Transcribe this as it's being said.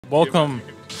Welcome.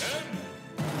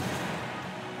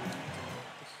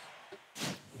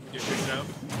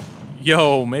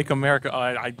 Yo, make America.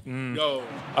 Yo.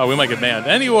 Oh, we might get banned.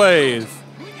 Anyways.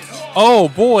 Oh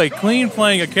boy, Clean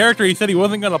playing a character he said he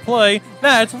wasn't gonna play.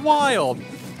 That's wild.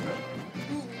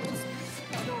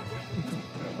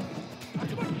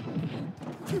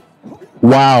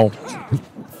 Wow.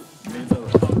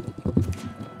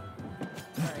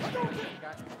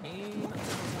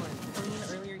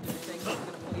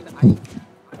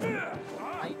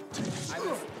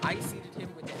 I seated him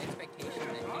with the expectation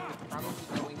that he was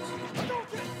probably going to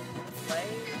play,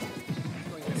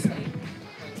 going to stay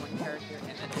playing one character, and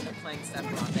then end up playing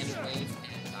Sephiroth anyways,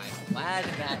 and I'm glad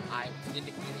that I was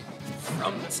indicated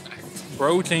from the start.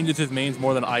 Bro changes his mains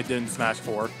more than I did in Smash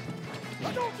 4.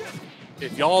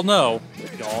 If y'all know,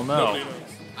 y'all know.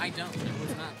 I don't. It was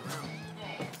not around.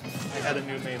 I had a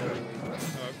new main every week.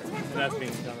 And that's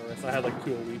being generous. I had like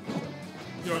 2 a week.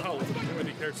 You know how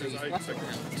many characters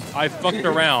I fucked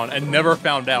around and never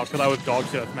found out because I was dog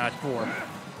shit at Smash 4.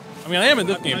 I mean, I am in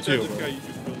this game too.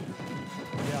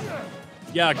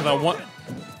 Yeah, because I want.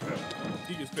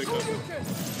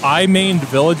 I mained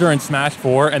Villager in Smash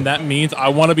 4, and that means I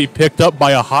want to be picked up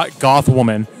by a hot goth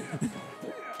woman.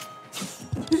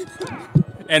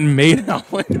 And made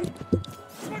out with.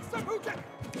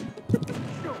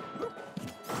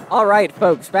 All right,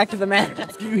 folks, back to the match.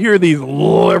 You hear these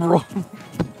liberal.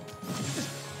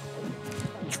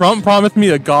 Trump promised me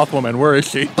a goth woman. Where is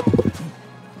she?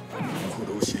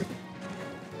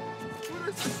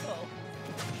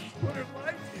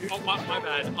 Oh, my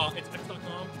bad. It's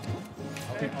X.com.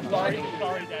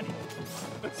 Sorry, Daddy.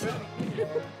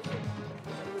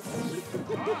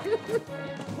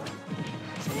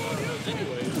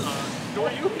 Anyways,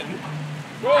 Shoryuken.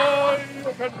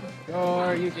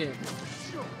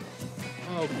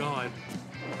 Oh God.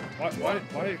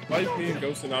 Why is me and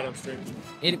Ghost not on stream?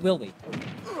 It will be.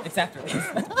 It's after this.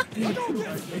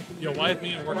 Yo, why is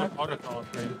me and Work in Progress on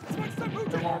stream?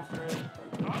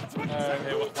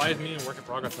 Hey, why is me and Work in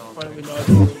Progress on stream? Finally not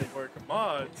doing work.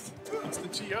 Mods. It's the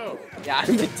TO. Yeah,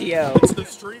 I'm the TO. It's the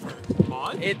streamer.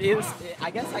 Mod? It is. I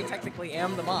guess I technically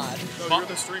am the mod. No, you're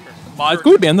the streamer. Mod?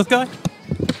 Could we ban this guy?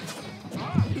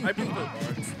 I prefer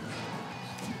Bards.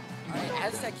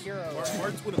 AztecHero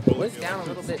Bards would have bullied was me down a like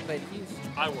little this. bit, but he's.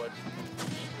 I would.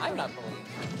 I'm not bullying.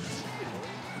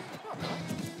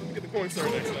 Let me get the coin star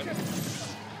next time.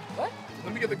 What?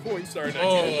 Let me get the coin star next time.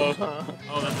 Oh,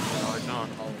 that's hard. No.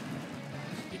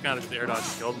 He kind of air dodge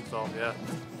killed himself, yeah.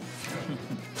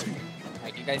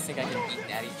 Alright, you guys think I can beat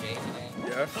Daddy J today?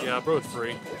 Yeah. Yeah, bro's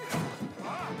free.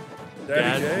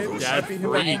 Daddy J? Dad Happy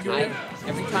free.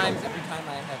 Every time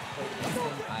I have played against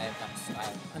him, I have done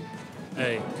style.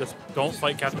 Hey, just don't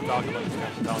fight Captain Falcon like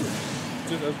Captain Falcon.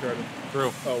 Just Asgard.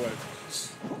 True. Oh, wait.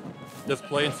 Just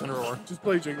play Incineroar. Just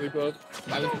play Jigglypuff.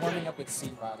 I was warming up with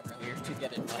Sephiroth earlier to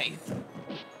get it right.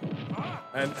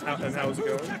 And how's it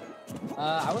going?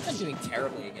 I wasn't doing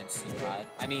terribly against Sephiroth.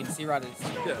 I mean, Sephiroth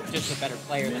is just a better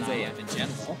player than I am in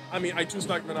general. I mean, I choose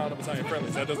knockman out of Italian friendly,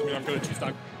 so that doesn't mean I'm going to choose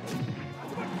knock.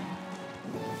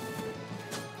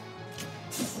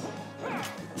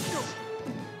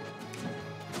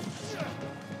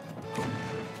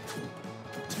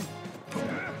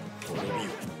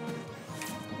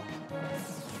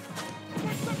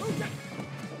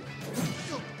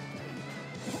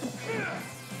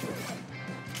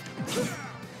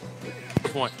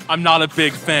 Point. I'm not a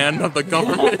big fan of the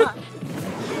government.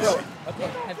 Bro,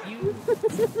 okay,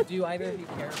 do either of you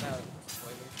care about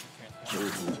spoilers for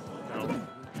Transformers? No.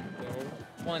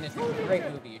 One, it's a great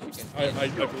movie, you should get it. I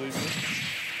believe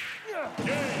you.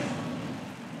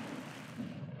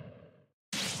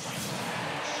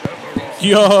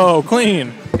 Yo,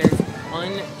 clean. There's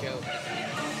one joke.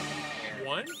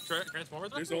 One?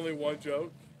 Transformers? There's only one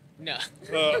joke. No.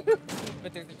 Uh,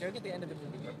 But there's a joke at the end of the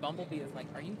movie where Bumblebee is like,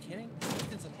 are you kidding?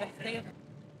 It's the best day ever.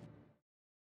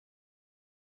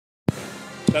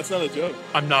 that's not a joke.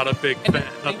 I'm not a big And then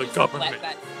fan they of the just government. let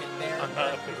that sit there. I'm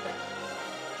not a big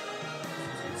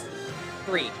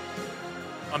 3.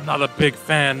 I'm not a big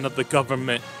fan of the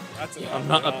government. That's a I'm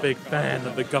not a big fan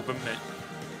of the government.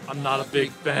 I'm not a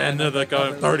big fan of the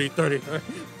government. 30.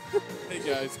 Hey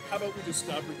guys, how about we just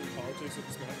stop reading politics with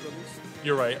the Smash Brothers?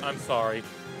 You're right. I'm sorry.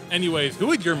 Anyways, who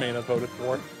would your main have voted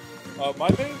for? My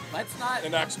main? Let's not.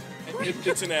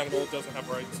 It's an animal. It doesn't have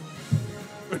rights.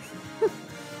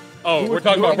 Oh, we're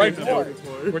talking about rights now. voted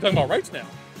We're talking about rights now.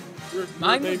 Your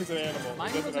Mine name was- is an animal. Mine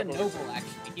It was doesn't a have noble, rights.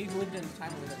 actually. He lived in a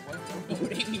time where there was no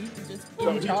voting. He was just No,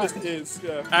 in he charge. just is.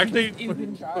 Yeah. Actually, He's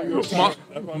in charge.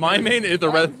 my main is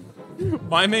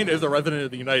my main is a resident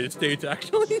of the United States.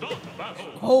 Actually.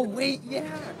 Oh, wait, yeah.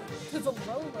 because of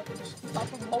low repetition top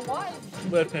of Hawaii.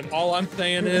 Listen, all I'm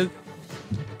saying is,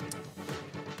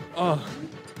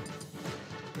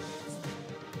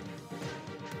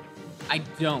 I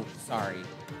don't. Sorry.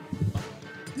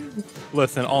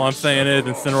 listen, all I'm saying is,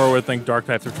 Incineroar would think dark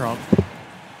types are Trump.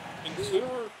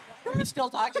 Incineroar, We're still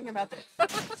talking about this.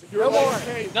 you're No like, more.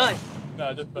 hey, None.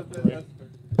 No, just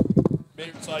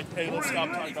maybe it's like, hey, let's stop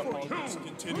talking about politics.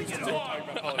 Continues to talk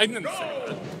about politics. I didn't say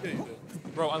that. Yeah, you did.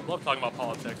 Bro, I love talking about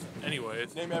politics.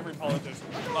 Anyways, Name every politician.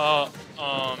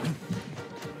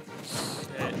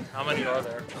 shit, how many are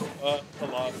there? A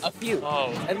lot. A few.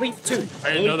 Oh, At least 2. I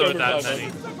didn't know there were that Only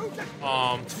many.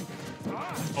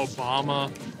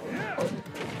 Obama,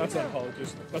 That's not a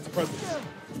politician. That's a president.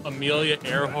 Amelia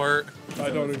Earhart, I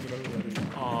don't even know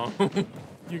who that is.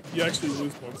 You actually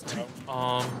lose points now.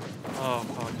 oh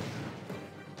fuck.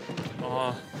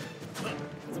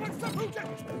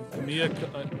 Mia, I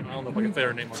don't know if I can say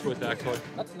her name on Twitch actually.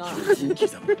 That's not.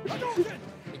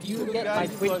 If you get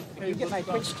my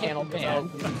Twitch channel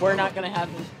banned, we're not gonna have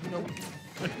this.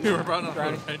 We were about to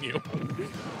run a menu.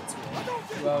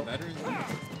 Well,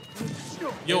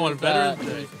 Yo, on Veterans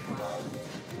Day.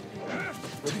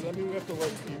 What does that mean? We have to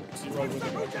let Zero win the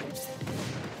match?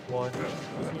 What?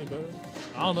 Isn't it better?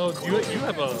 I don't know. You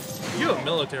have a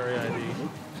military ID.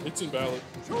 It's invalid.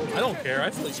 I don't care. I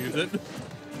still use it.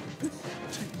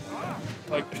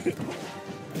 Like,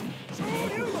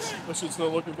 that shit's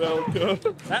not looking valid.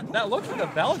 That looks like a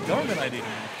valid government ID to me.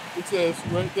 It says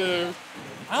right there.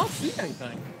 I don't see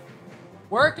anything.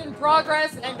 work in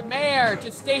progress and mayor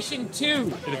to station 2.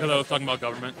 Because I was talking about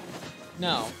government.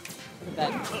 No.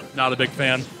 That. Not a big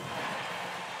fan.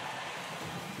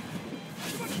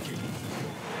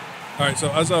 Alright,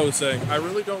 so as I was saying, I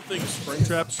really don't think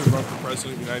Springtrap should run for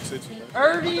president of the United States.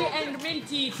 Irby and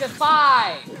Minty to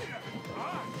 5.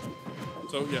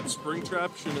 So yeah,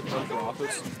 Springtrap shouldn't run for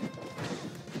office.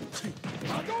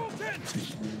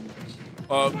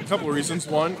 A couple of reasons.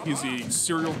 One, he's a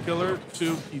serial killer.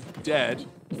 Two, he's dead.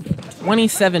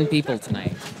 27 people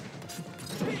tonight.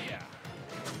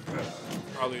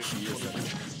 Probably.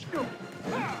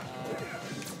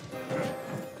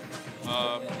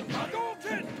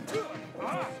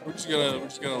 We're just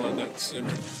gonna let that simmer.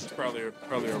 It's probably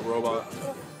a robot.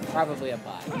 Probably a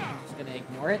bot. I'm just gonna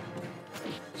ignore it.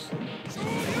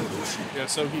 Yeah,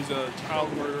 so he's a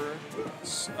child murderer.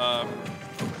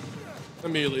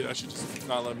 Immediately, I should just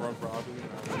not let him run for office.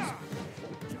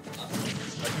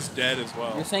 Like, he's dead as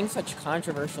well. You're saying such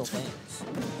controversial things.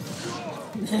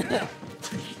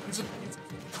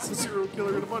 He's a serial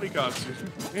killer in a bunny costume.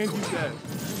 And he's dead.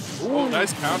 Oh,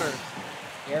 nice counter.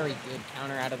 Very good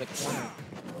counter out of the corner.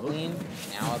 Clean,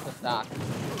 now at the stock.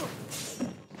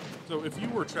 So if you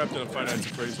were trapped in a Five Nights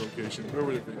at Freddy's location, where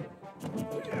would it be?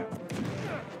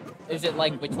 Is it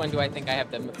like, which one do I think I have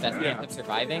the best chance of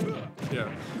surviving? Yeah.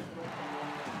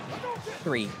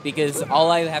 3, because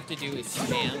all I have to do is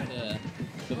spam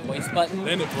the voice button.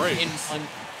 Then it breaks.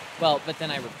 Well, but then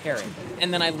I repair it.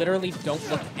 And then I literally don't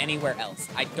look anywhere else.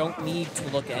 I don't need to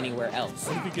look anywhere else.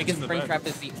 Because Springtrap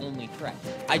is the only threat.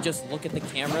 I just look at the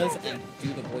cameras and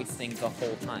do the voice thing the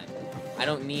whole time. I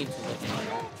don't need to look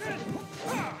anywhere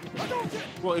else.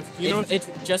 Well, if you know, It's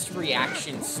just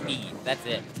reaction speed. That's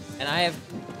it. And I have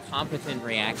competent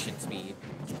reaction speed.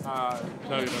 no,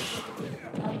 you don't.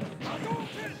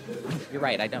 You're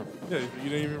right, I don't. Yeah, you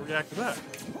didn't even react to that.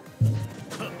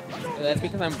 That's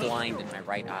because I'm blind in my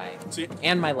right eye. See,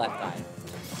 And my left eye.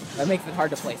 That makes it hard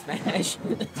to play Smash.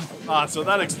 so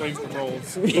that explains the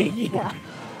roles. Yeah.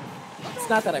 It's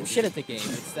not that I'm shit at the game,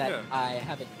 it's that Yeah. I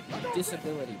have a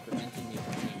disability preventing me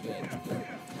from being good.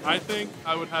 I think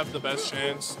I would have the best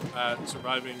chance at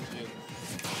surviving in.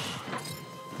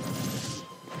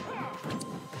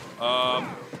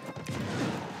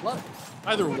 Look.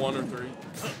 Either 1 or 3.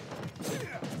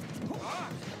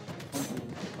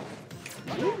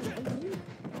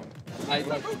 I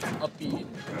like upbeat.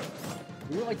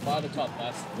 We were like by the top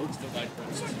last. Luke still died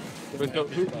first. But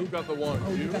who got the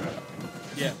 1? You?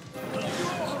 Yeah.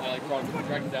 I like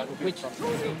dragged it down. Which?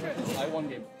 I won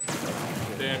game.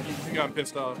 Damn, you got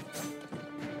pissed off.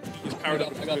 He's powered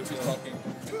up. I got two talking.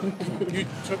 You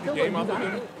took the game off of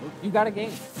him You got a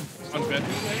game. on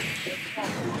Veterans Day?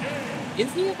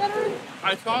 Is he a veteran?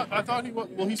 I thought he was.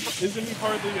 Well, isn't he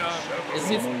part of the Is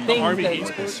his thing Army that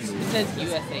Esports? it says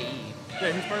USAE?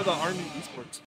 Yeah, he's part of the Army Esports.